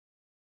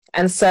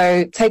And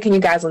so taking you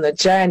guys on the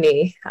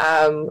journey,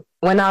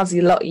 when I was a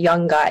lot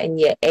younger in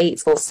year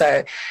 8 or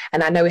so,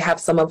 and I know we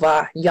have some of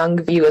our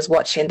young viewers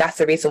watching, that's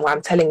the reason why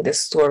I'm telling this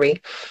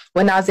story.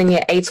 When I was in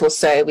year 8 or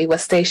so, we were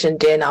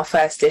stationed in our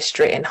first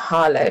district in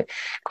Harlow,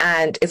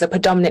 and it's a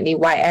predominantly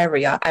white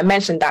area. I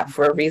mentioned that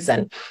for a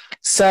reason.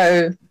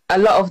 So a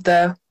lot of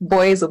the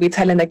boys will be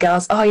telling the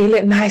girls, oh, you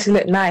look nice, you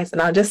look nice.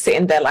 And I'm just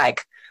sitting there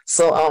like,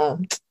 so,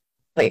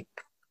 like,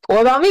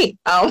 what about me?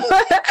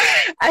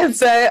 And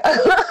so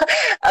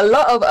a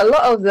lot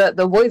of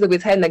the boys will be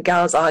telling the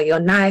girls, oh, you're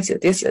nice, you're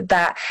this, you're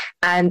that.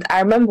 And I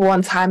remember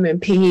one time in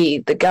PE,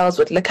 the girls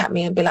would look at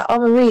me and be like, oh,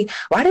 Marie,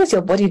 why does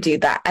your body do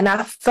that? And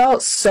I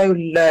felt so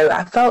low.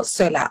 I felt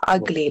so like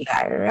ugly,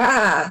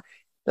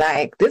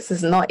 like this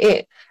is not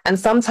it. And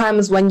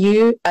sometimes when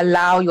you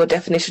allow your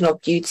definition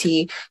of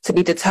beauty to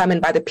be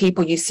determined by the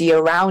people you see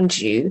around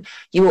you,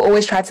 you will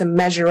always try to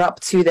measure up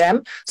to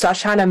them. So I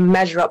was trying to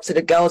measure up to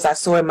the girls I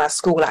saw in my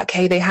school, like,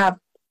 hey, they have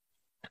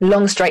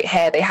long straight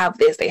hair, they have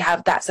this, they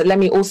have that, so let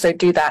me also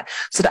do that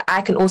so that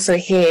I can also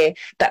hear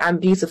that I'm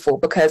beautiful.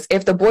 Because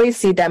if the boys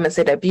see them and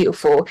say they're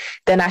beautiful,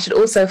 then I should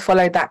also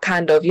follow that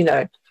kind of,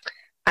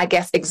 I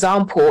guess,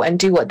 example and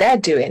do what they're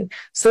doing.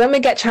 So then we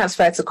get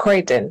transferred to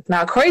Croydon.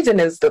 Now, Croydon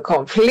is the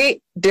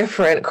complete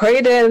different.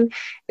 Croydon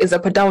is a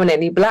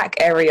predominantly black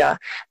area.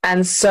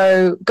 And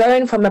so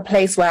going from a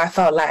place where I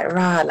felt like,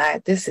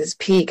 like this is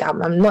peak,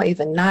 I'm not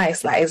even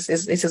nice, like it's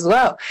as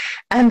well.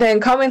 And then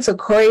coming to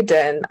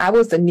Croydon, I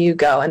was the new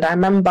girl. And I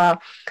remember,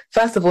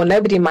 first of all,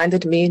 nobody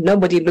minded me.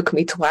 Nobody looked at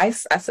me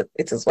twice. I said,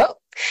 it as well.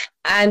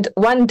 And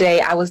one day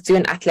I was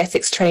doing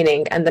athletics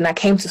training, and then I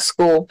came to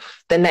school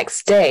the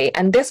next day,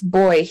 and this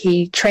boy,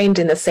 he trained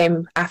in the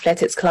same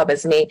athletics club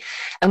as me,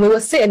 and we were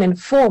sitting in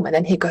form, and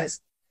then he goes,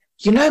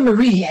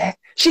 Marie, yeah,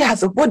 she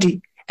has a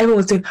body. Everyone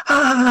was doing,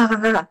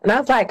 and I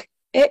was like,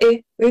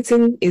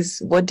 waiting is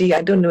body,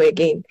 I don't know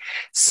again.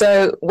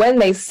 So when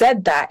they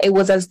said that, it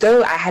was as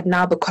though I had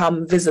now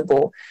become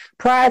visible.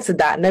 Prior to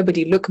that,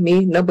 nobody looked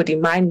me, nobody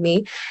mind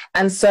me.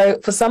 And so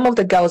for some of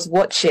the girls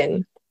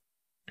watching,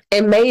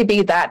 it may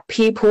be that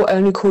people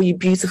only call you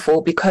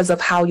beautiful because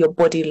of how your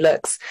body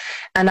looks.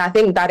 And I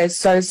think that is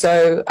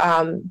so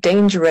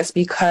dangerous,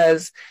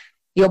 because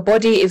your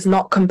body is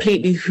not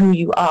completely who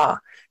you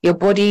are. Your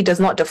body does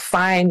not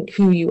define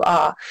who you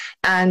are.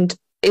 And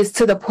it's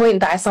to the point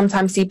that I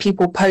sometimes see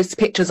people post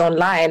pictures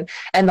online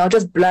and they'll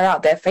just blur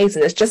out their face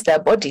and it's just their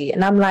body.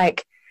 And I'm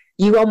like,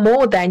 you are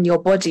more than your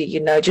body, Do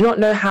you not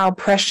know how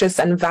precious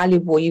and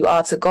valuable you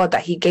are to God,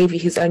 that he gave you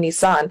his only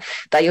son,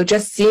 that you're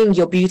just seeing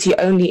your beauty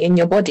only in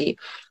your body?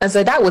 And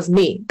so that was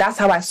me. That's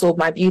how I saw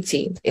my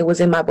beauty. It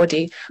was in my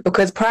body,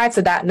 because prior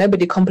to that,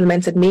 nobody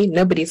complimented me.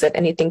 Nobody said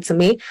anything to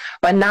me.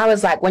 But now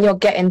it's like, when you're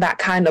getting that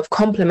kind of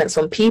compliments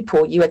from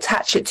people, you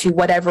attach it to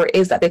whatever it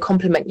is that they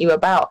compliment you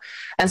about.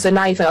 And so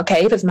now you think,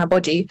 okay, if it's my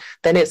body,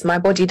 then it's my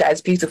body that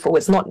is beautiful.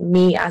 It's not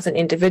me as an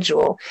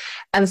individual.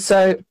 And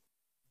so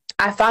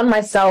I found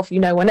myself,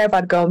 whenever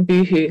I'd go on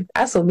Boohoo,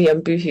 I saw me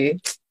on Boohoo.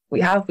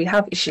 We have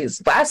issues,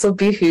 but I saw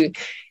Boohoo,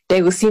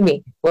 they will see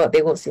me. Well,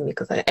 they won't see me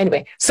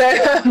anyway. So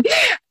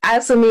I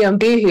saw me on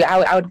Boohoo.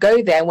 I would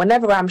go there, and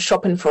whenever I'm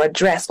shopping for a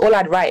dress, all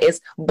I'd write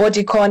is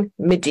bodycon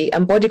midi,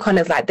 and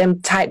bodycon is like them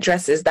tight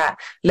dresses that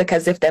look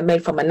as if they're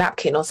made from a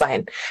napkin or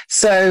something.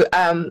 So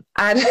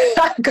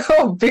I'd go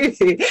on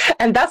Boohoo,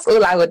 and that's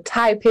all I would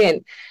type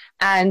in.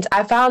 And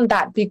I found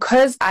that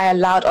because I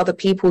allowed other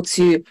people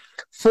to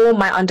form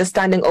my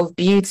understanding of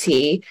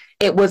beauty,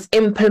 it was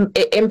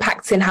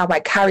impacting how I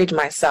carried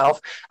myself.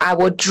 I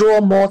would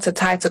draw more to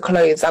tighter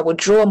clothes. I would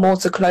draw more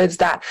to clothes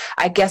that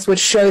I guess would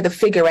show the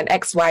figure in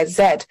X, Y,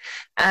 Z.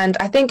 And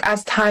I think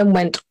as time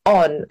went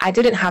on, I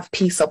didn't have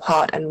peace of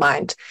heart and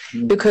mind,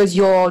 because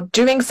you're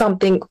doing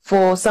something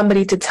for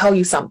somebody to tell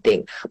you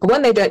something. But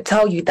when they don't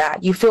tell you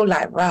that, you feel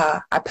like,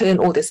 I put in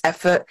all this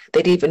effort.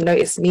 They didn't even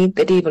notice me.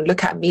 They didn't even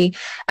look at me.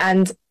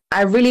 And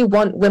I really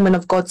want women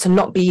of God to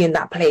not be in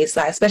that place,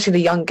 like especially the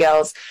young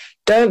girls.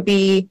 Don't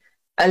be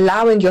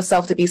allowing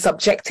yourself to be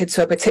subjected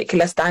to a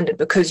particular standard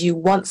because you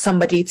want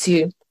somebody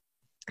to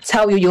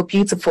tell you you're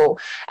beautiful.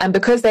 And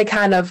because they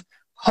kind of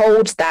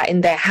hold that in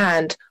their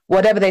hand,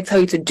 whatever they tell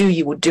you to do,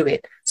 you will do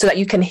it, so that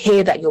you can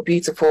hear that you're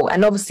beautiful.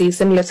 And obviously,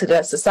 similar to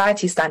the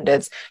society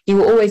standards, you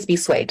will always be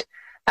swayed.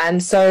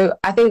 And so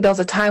I think there was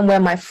a time where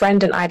my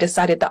friend and I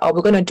decided that,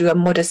 we're going to do a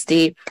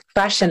modesty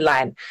fashion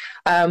line.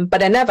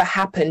 But it never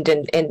happened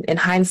in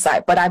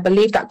hindsight. But I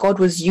believe that God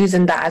was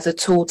using that as a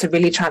tool to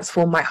really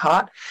transform my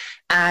heart.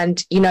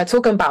 And,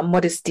 talking about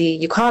modesty,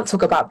 you can't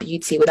talk about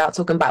beauty without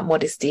talking about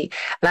modesty.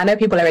 And I know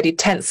people are already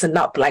tensing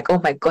up like,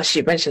 oh my gosh,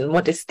 you mentioned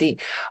modesty.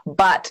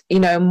 But,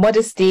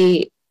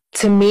 modesty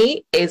to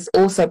me is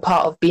also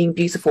part of being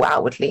beautiful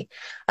outwardly.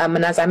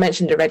 And as I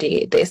mentioned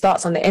already, it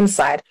starts on the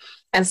inside.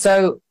 And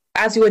so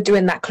as we were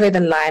doing that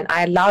clothing line,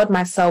 I allowed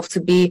myself to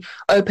be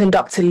opened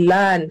up to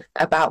learn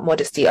about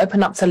modesty,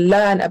 open up to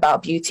learn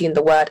about beauty in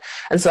the word.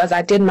 And so as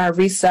I did my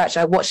research,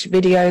 I watched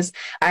videos.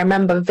 I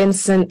remember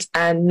Vincent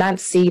and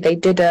Nancy, they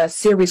did a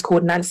series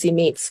called Nancy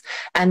Meets.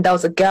 And there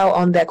was a girl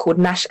on there called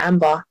Nash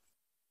Amber.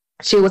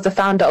 She was the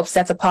founder of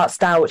Set Apart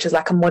Style, which is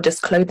like a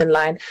modest clothing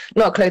line,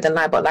 not a clothing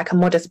line, but like a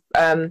modest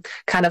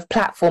kind of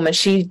platform. And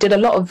she did a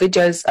lot of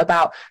videos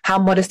about how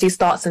modesty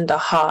starts in the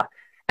heart,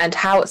 and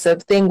how it's a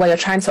thing where you're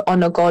trying to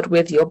honor God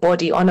with your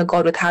body, honor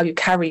God with how you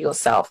carry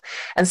yourself.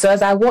 And so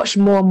as I watched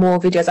more and more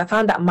videos, I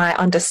found that my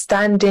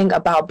understanding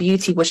about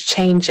beauty was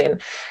changing.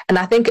 And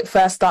I think it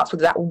first starts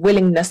with that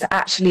willingness to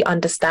actually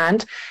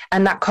understand.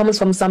 And that comes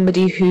from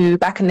somebody who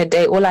back in the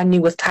day, all I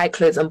knew was tight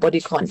clothes and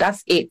bodycon.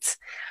 That's it.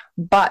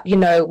 But, you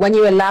know, when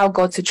you allow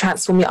God to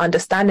transform your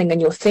understanding and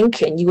your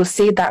thinking, you will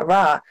see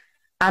that,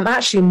 I'm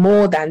actually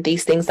more than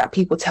these things that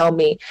people tell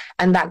me,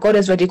 and that God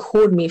has already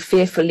called me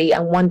fearfully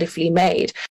and wonderfully made.